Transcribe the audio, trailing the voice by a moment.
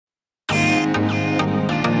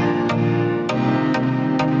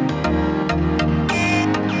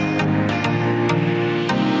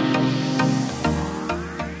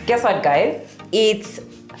Guess what, guys? It's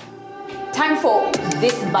time for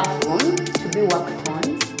this bathroom to be worked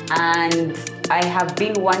on, and I have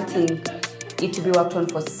been wanting it to be worked on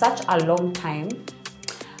for such a long time,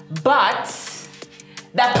 but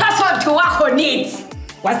the person to work on it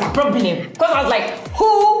was the problem, because I was like,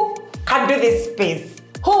 who can do this space?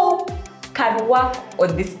 Who can work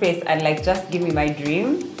on this space and like just give me my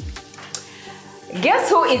dream? Guess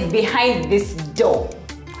who is behind this door?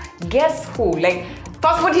 Guess who? Like,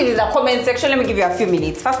 first put it in the comment section. Let me give you a few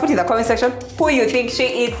minutes. First put in the comment section who you think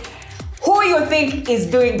she is, who you think is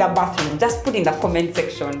doing the bathroom. Just put in the comment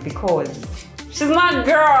section, because she's my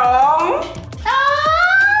girl.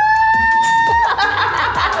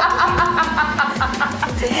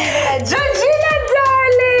 Georgina,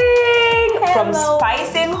 darling. Hello. From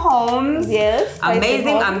Spicing Homes. Yes.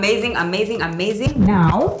 Amazing.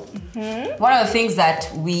 Now, one of the things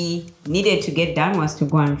that we needed to get done was to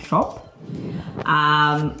go and shop,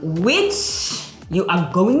 which you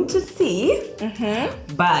are going to see.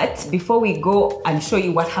 But before we go and show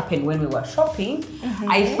you what happened when we were shopping,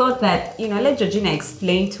 I thought that, you know, let Georgina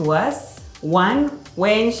explain to us, one,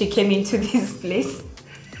 when she came into this place,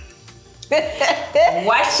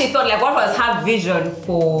 what she thought, like what was her vision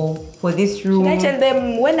for this room. Can I tell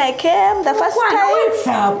them when I came the first time? What's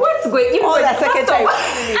up? What's going on? The second time.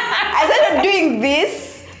 I started doing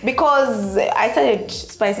this because I started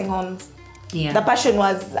Spicing Homes. Yeah. The passion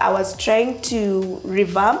was I was trying to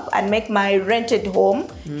revamp and make my rented home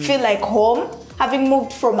feel like home, having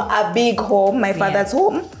moved from a big home, my father's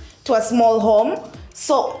home, to a small home.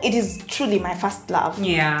 So it is truly my first love.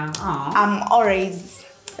 Yeah. Aww. I'm always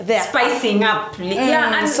there. Spicing up.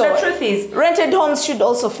 Yeah, and so the truth is, rented homes should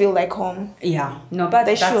also feel like home. Yeah. No, but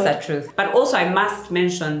that's the truth. But also I must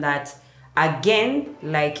mention that, again,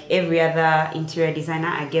 like every other interior designer,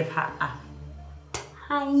 I gave her a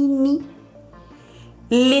tiny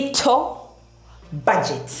little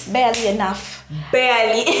budget. Barely enough.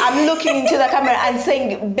 Barely. I'm looking into the camera and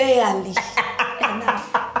saying barely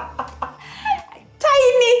enough.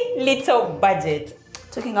 Tiny little budget.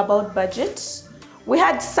 Talking about budget, we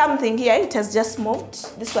had something here, it has just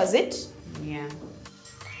moved. This was it. Yeah.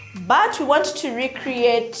 But we want to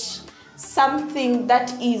recreate something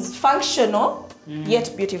that is functional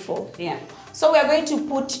yet beautiful. Yeah. So we are going to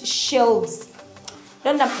put shelves.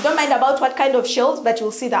 Don't mind about what kind of shelves, but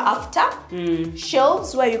you'll see the after.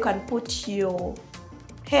 Shelves where you can put your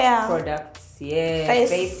hair, products,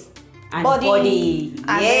 face and body.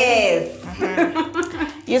 Yes.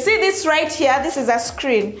 You see this right here, this is a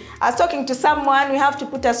screen. I was talking to someone, we have to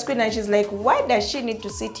put a screen, and she's like, why does she need to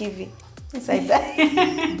see TV inside that? So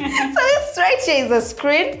this right here is a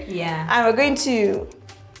screen. Yeah. And we're going to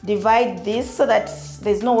divide this so that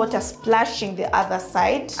there's no water splashing the other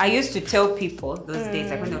side. I used to tell people those days,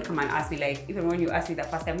 like when they would come and ask me, like, even when you asked me the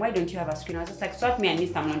first time, why don't you have a screen? I was just like, so that me and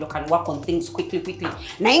Mr. Mulondo can work on things quickly.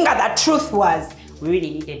 Nainga, the truth was, we really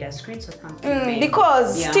needed a screen, so thank you.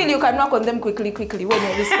 Because still you can work on them quickly when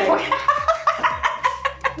you're this side.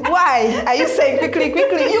 Why are you saying quickly?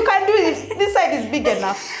 You can do it. This side is big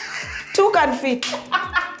enough. 2 can fit.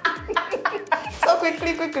 So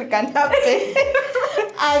quickly can happen.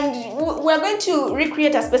 And we're going to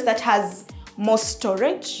recreate a space that has more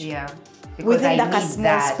storage. Yeah. Within like a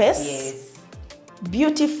small space. Yes.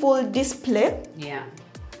 Beautiful display. Yeah.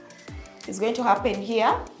 It's going to happen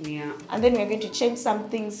here. Yeah. And then we're going to change some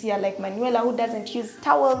things here, like Manuela, who doesn't use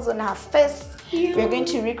towels on her face. Yeah. We're going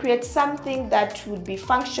to recreate something that would be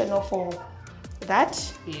functional for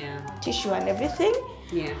that. Yeah. Tissue and everything.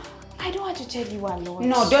 Yeah. I don't want to tell you a lot.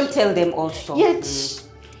 No, don't tell them also. Yet,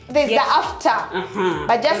 there's the after.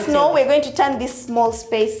 But just know we're going to turn this small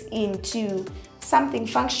space into something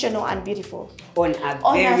functional and beautiful. On a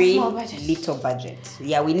very little budget.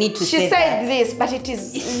 Yeah, we need to say that. She said this, but it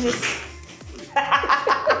is this.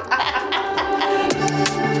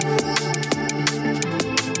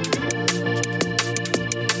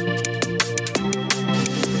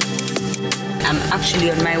 I'm actually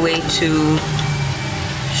on my way to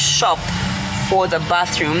shop for the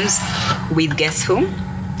bathrooms with guess who?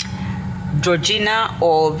 Georgina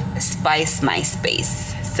of Spice My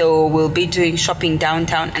Space. So we'll be doing shopping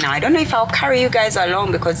downtown, and I don't know if I'll carry you guys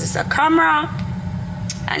along because it's a camera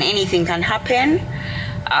and anything can happen.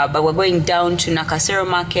 But we're going down to Nakasero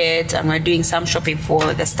Market and we're doing some shopping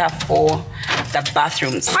for the stuff for the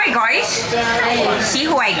bathrooms. Hi guys! See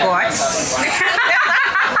who I got?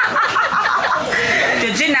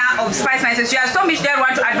 Georgina of Spice My Space. She has told me she doesn't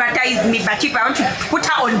want to advertise me, but if I want to put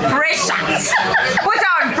her on pressure,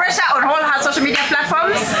 on all her social media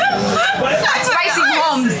platforms. Spicing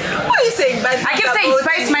Homes. What are you saying? I keep saying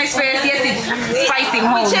Spice My Space. Yes, it's Spicing spicing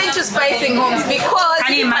homes. We changed to spicing homes because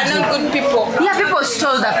Can you people are imagine? not good people. Yeah, people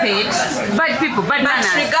stole the page. Bad people, bad manners.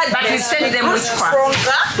 But we've sent them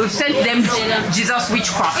witchcraft. We've sent them Jesus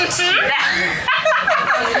witchcraft.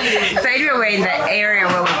 So anyway, we're in the area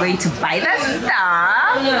where we're going to buy the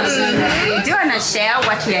stuff. Do you want to share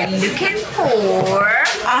what we are looking for?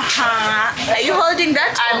 Are you holding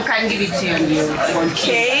that? I can give it to you.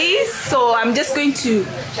 Okay, so I'm just going to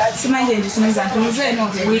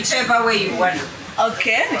Whichever way you want.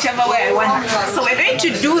 okay, whichever way I want. So we're going to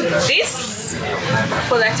do this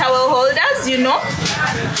for the towel holders, you know.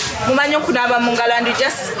 Mumanyo kunaba mungalo, and you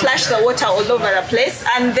just splash the water all over the place.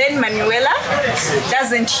 And then Manuela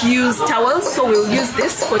doesn't use towels, so we'll use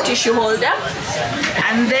this for tissue holder.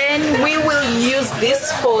 And then we will use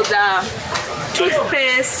this for the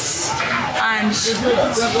toothpaste and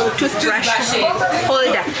toothbrush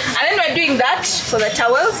holder. And then we're doing that for the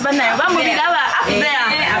towels. But now up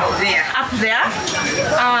there.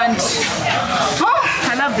 And oh,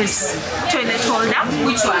 I love this toilet holder.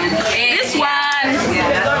 Which one? This one.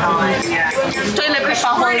 Yeah. Toilet paper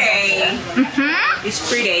holder. It's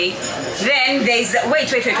pretty. Then there's wait.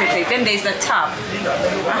 Then there's the tub.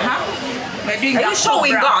 We're doing Are the you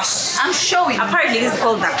showing cobra. us? I'm showing. Apparently this is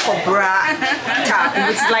called the cobra tub.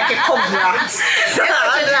 It's like a cobra.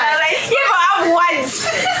 People have words.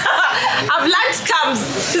 I've learned terms.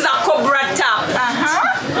 This is a cobra tub.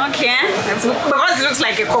 Okay. Because it looks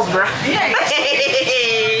like a cobra. Yeah.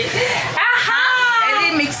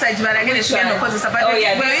 Mixage, but I get it together because it's about we're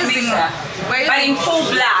using but in full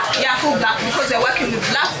black. Yeah, full black because we're working with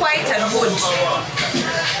black, white, and wood.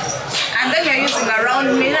 And then we're using a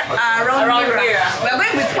round mirror. We're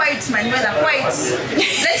going with white, Manuela, white.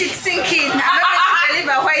 Let it sink in. I'm not going to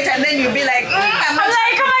deliver white, and then you'll be like, I'm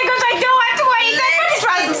like, oh my gosh, I don't want white. I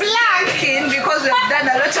thought it was black. Because we've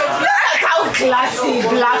done a lot of black. How classy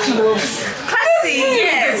black looks. Classy,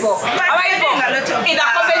 yes. But we're doing a lot of in the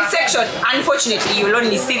comment section, unfortunately, you'll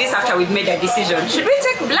only see this after we've made a decision. Should we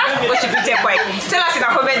take black or should we take white? Tell us in the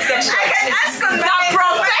comment section. I can ask on the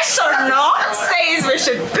professional says we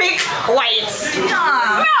should pick white.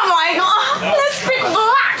 Yeah. Oh my god, let's pick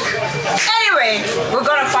black. Anyway, we're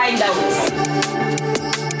gonna find out.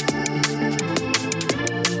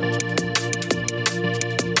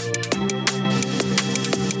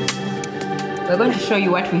 We're going to show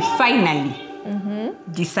you what we finally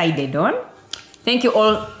decided on. Thank you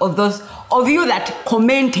all of those of you that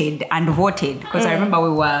commented and voted, because I remember we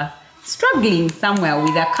were struggling somewhere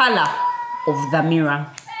with the color of the mirror.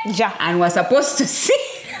 Yeah. And we're supposed to see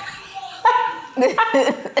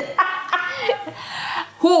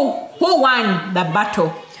who won the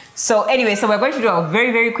battle. So anyway, so we're going to do a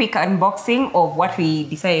very, very quick unboxing of what we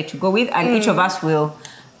decided to go with, and each of us will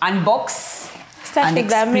unbox and with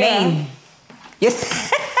the mirror. explain.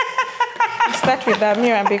 Yes. Start with the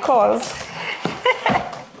mirror because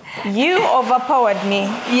you overpowered me.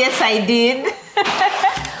 Yes, I did.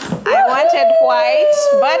 I wanted white,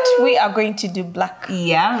 but we are going to do black.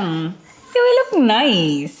 Yeah. So we look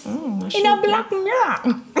nice in a black mirror.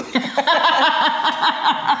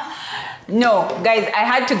 No, guys, I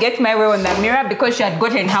had to get my way on the mirror because she had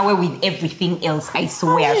gotten her way with everything else. I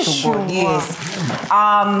swear to God.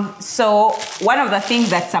 Yes. So one of the things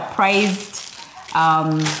that surprised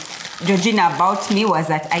Georgina about me was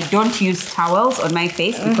that I don't use towels on my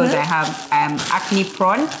face because I am acne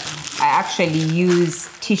prone. I actually use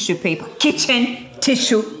tissue paper, kitchen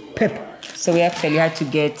tissue paper. So we actually had to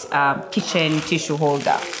get kitchen tissue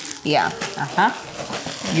holder. Yeah.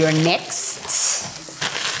 You're next.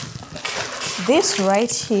 This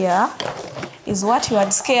right here is what you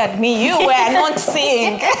had scared me. You were not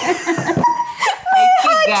seeing. My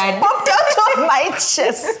heart popped out of my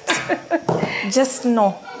chest. Just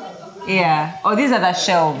no. Yeah. Oh, these are the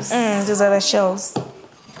shelves. These are the shelves.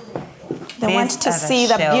 They want to see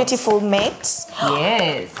the beautiful mate.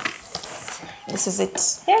 Yes. This is it.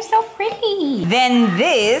 They're so pretty. Then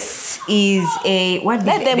this is a what?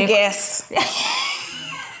 Let them guess.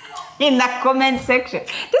 In the comment section.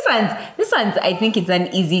 This one's I think it's an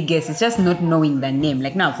easy guess. It's just not knowing the name.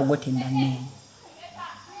 Like now I've forgotten the name.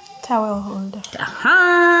 Towel holder.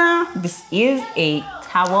 This is a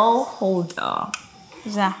towel holder.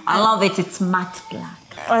 Yeah. I love it. It's matte black.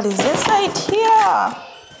 What is this right here?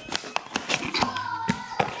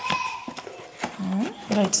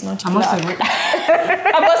 No, it's not I'm black.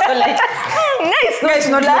 I'm also like, no, it's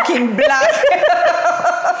not looking black.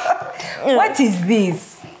 What is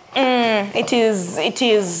this? It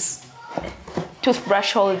is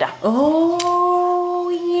toothbrush holder. Oh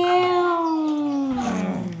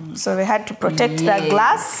yeah. So they had to protect the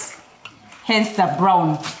glass. hence the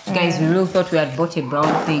brown. Guys, we really thought we had bought a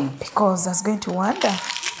brown thing. Because I was going to wonder,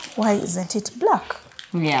 why isn't it black?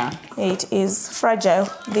 Yeah. It is fragile.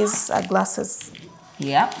 These are glasses.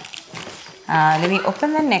 Yep. Let me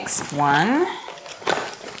open the next one.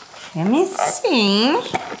 Let me see.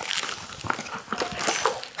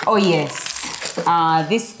 Oh, yes.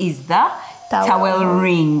 This is the towel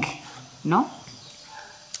ring. No?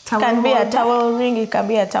 It can be a towel ring, it can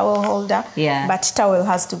be a towel holder. Yeah. But towel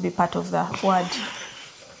has to be part of the word.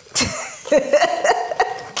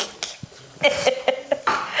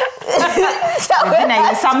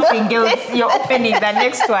 Regina, something else. You're opening the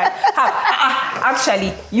next one.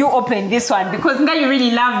 Actually, you open this one because now you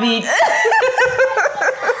really love it.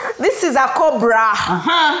 This is a cobra.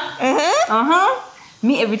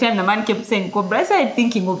 Me, every time the man kept saying cobra, I started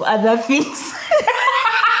thinking of other things.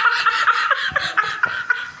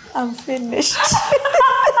 I'm finished.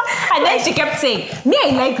 And then she kept saying, me,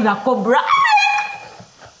 I like the cobra.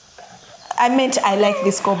 I meant I like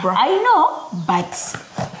this cobra. I know, but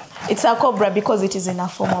it's a cobra because it is in a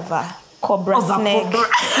form of a cobra snake.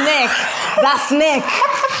 Snake. The snake.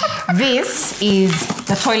 This is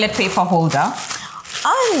the toilet paper holder.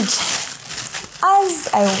 And as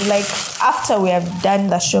I like, after we have done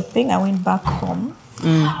the shopping, I went back home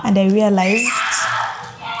and I realized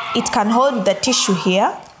it can hold the tissue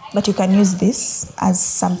here, but you can use this as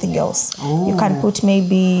something else. Ooh. You can put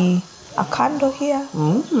maybe a candle here,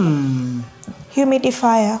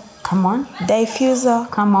 humidifier. Come on. Diffuser.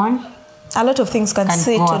 Come on. A lot of things can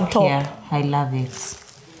sit on top. Here. I love it.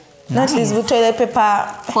 Not these toilet paper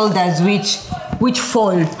holders which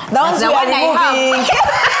fall. The ones we are removing.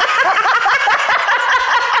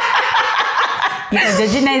 Yeah,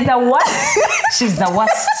 Georgina is the worst. She's the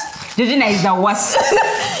worst. Georgina is the worst.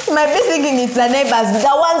 You might be thinking it's the neighbors,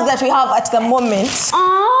 the ones that we have at the moment.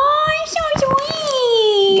 Oh, so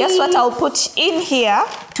sweet. Guess what I'll put in here?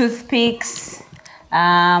 Toothpicks,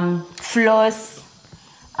 floss.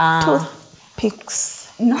 Toothpicks.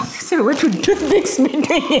 No, sorry, what would toothpicks be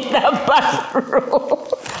doing in the bathroom?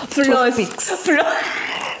 Floss.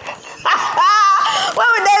 Why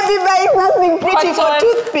would I be buying something pretty for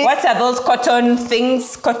toothpicks? What are those cotton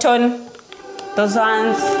things? Cotton, those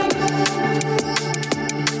ones.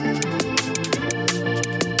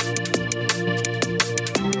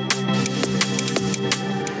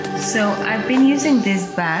 So I've been using these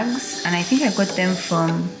bags, and I think I got them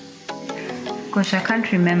from, gosh, I can't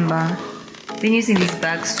remember. Been using these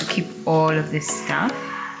bags to keep all of this stuff,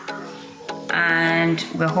 and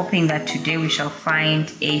we're hoping that today we shall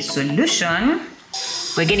find a solution.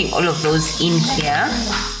 We're getting all of those in here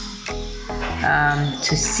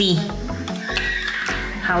to see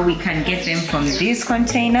how we can get them from these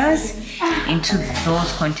containers into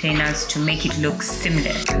those containers to make it look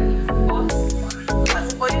seamless.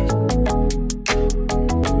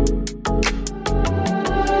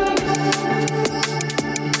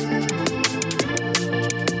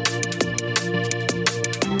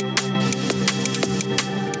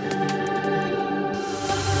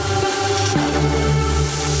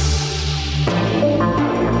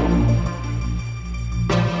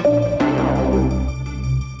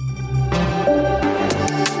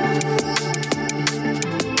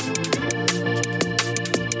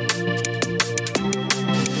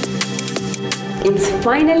 It's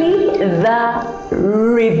finally the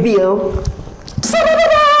reveal.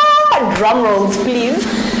 Drum rolls, please.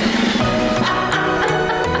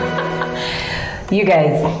 You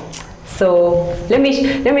guys, so let me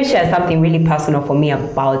share something really personal for me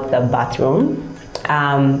about the bathroom.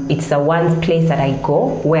 It's the one place that I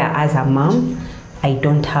go where, as a mom, I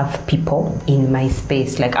don't have people in my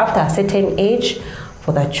space. Like after a certain age,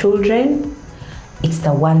 for the children, it's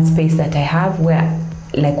the one space that I have where,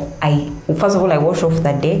 like, first of all, I wash off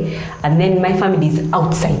the day, and then my family is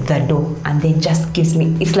outside the door, and then just gives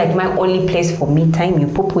me, it's like my only place for me time. You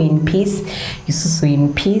poo in peace, you susu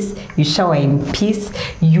in peace, you shower in peace,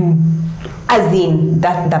 as in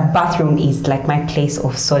that the bathroom is like my place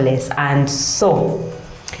of solace. And so,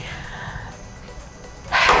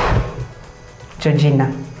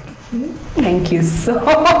 Georgina, thank you so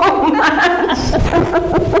much.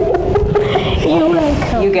 You're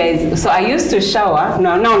welcome. You guys, so I used to shower.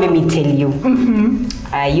 Now let me tell you.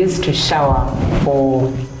 I used to shower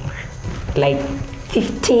for like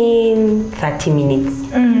 15-30 minutes.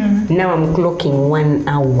 Now I'm clocking 1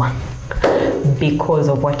 hour because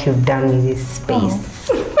of what you've done with this space.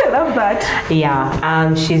 I love that.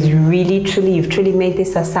 Yeah, you've truly made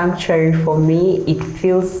this a sanctuary for me.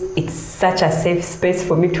 It's such a safe space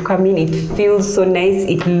for me to come in. It feels so nice.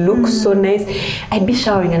 It looks so nice. I'd be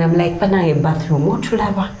showering and I'm like, "Pana a bathroom, what should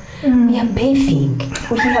I have?" We are bathing.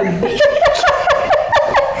 We are bathing.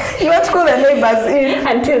 You want to call the neighbors in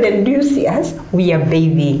and tell them, do you see us? We are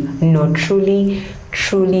bathing. No, truly,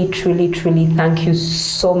 thank you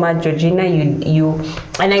so much, Georgina. You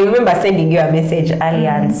and I remember sending you a message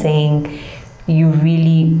earlier and saying, you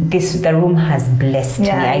really, the room has blessed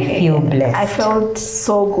me. I feel blessed. I felt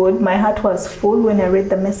so good. My heart was full when I read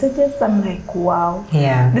the messages. I'm like, wow.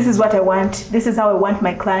 Yeah. This is what I want. This is how I want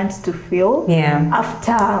my clients to feel. Yeah.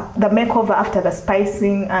 After the makeover, after the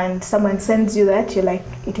spicing, and someone sends you that, you're like,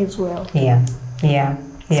 it is well. Yeah. Yeah.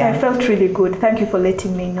 So I felt really good. Thank you for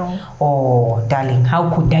letting me know. Oh, darling, how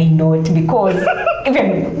could I not? Because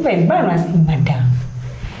even Brian was saying, madam,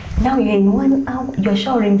 now you're in 1 hour, you're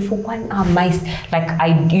showering for 1 hour. Like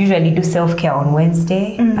I usually do self-care on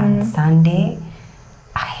Wednesday and Sunday.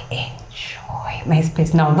 I enjoy my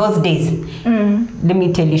space. Now those days, let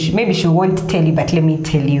me tell you, maybe she won't tell you, but let me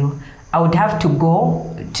tell you, I would have to go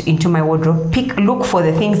into my wardrobe, look for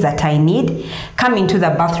the things that I need, come into the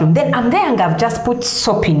bathroom. Then I'm there and I've just put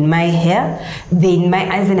soap in my hair, then my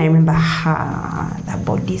eyes, and I remember, the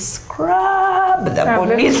body scrub,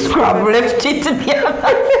 left it to the other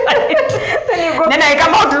side. Then I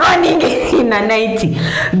come out running in a nightie.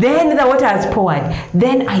 Then the water has poured.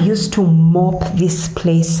 Then I used to mop this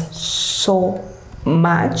place so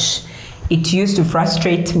much. It used to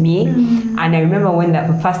frustrate me. And I remember when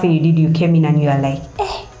the first thing you did, you came in and you are like,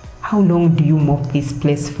 how long do you mop this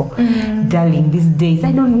place for? Darling, these days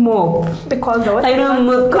I don't mop. Because I don't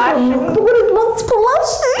mop. Because it's not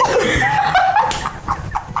splashing.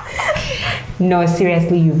 No,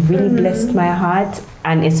 seriously, you've really blessed my heart.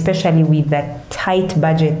 And especially with that tight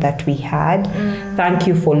budget that we had. Thank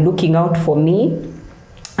you for looking out for me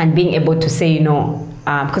and being able to say, you know,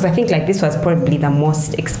 because I think like this was probably the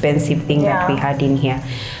most expensive thing that we had in here.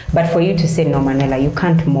 But for you to say, no, Manuela, you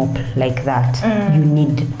can't mop like that. You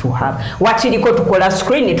need to have what you go to call a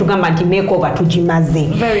screen to come and makeover to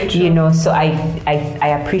jimaze. Very true. You know, so I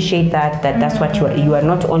appreciate that's what you are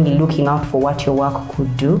not only looking out for what your work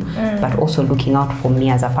could do, but also looking out for me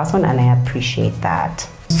as a person, and I appreciate that.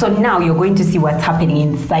 So now you're going to see what's happening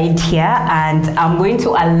inside here, and I'm going to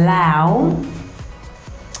allow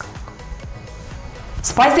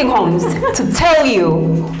Spicing Homes to tell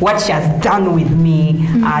you what she has done with me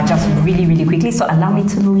just really quickly. So allow me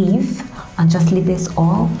to leave and just leave this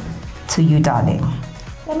all to you, darling.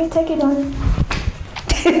 Let me take it on.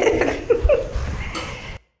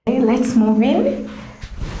 Okay, let's move in.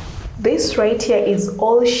 This right here is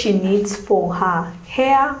all she needs for her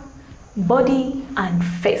hair, body and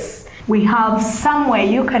face. We have somewhere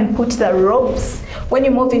you can put the robes. When you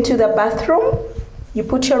move into the bathroom, you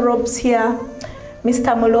put your robes here.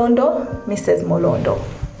 Mr. Mulondo, Mrs. Mulondo.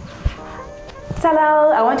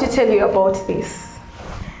 Hello, I want to tell you about this.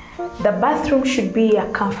 The bathroom should be a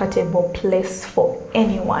comfortable place for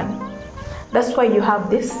anyone. That's why you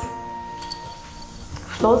have this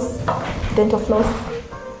floss, dental floss.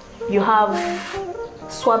 You have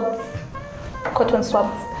swabs, cotton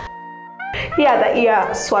swabs. Here, the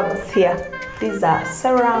ear swabs here. These are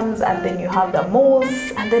serums, and then you have the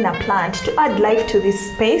mousse, and then a plant to add life to this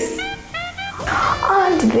space.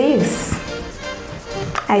 And this,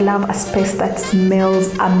 I love a space that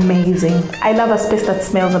smells amazing. I love a space that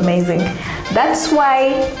smells amazing. That's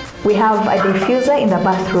why we have a diffuser in the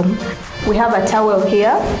bathroom. We have a towel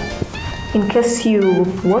here. In case you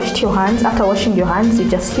washed your hands, after washing your hands, you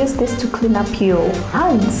just use this to clean up your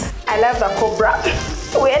hands. I love the Cobra.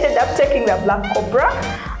 We ended up taking the black Cobra.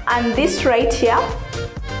 And this right here,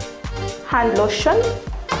 hand lotion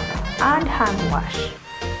and hand wash.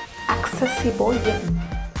 Accessible yet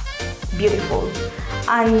beautiful.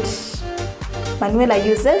 And Manuela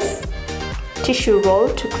uses tissue roll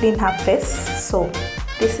to clean her face, so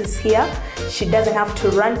this is here. She doesn't have to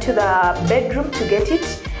run to the bedroom to get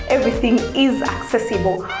it. Everything is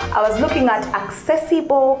accessible. I was looking at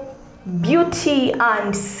accessible, beauty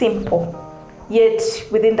and simple, yet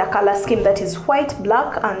within the color scheme that is white,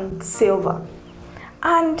 black and silver.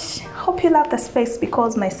 And hope you love the space,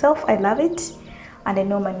 because myself, I love it. And I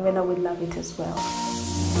know Manuela will love it as well.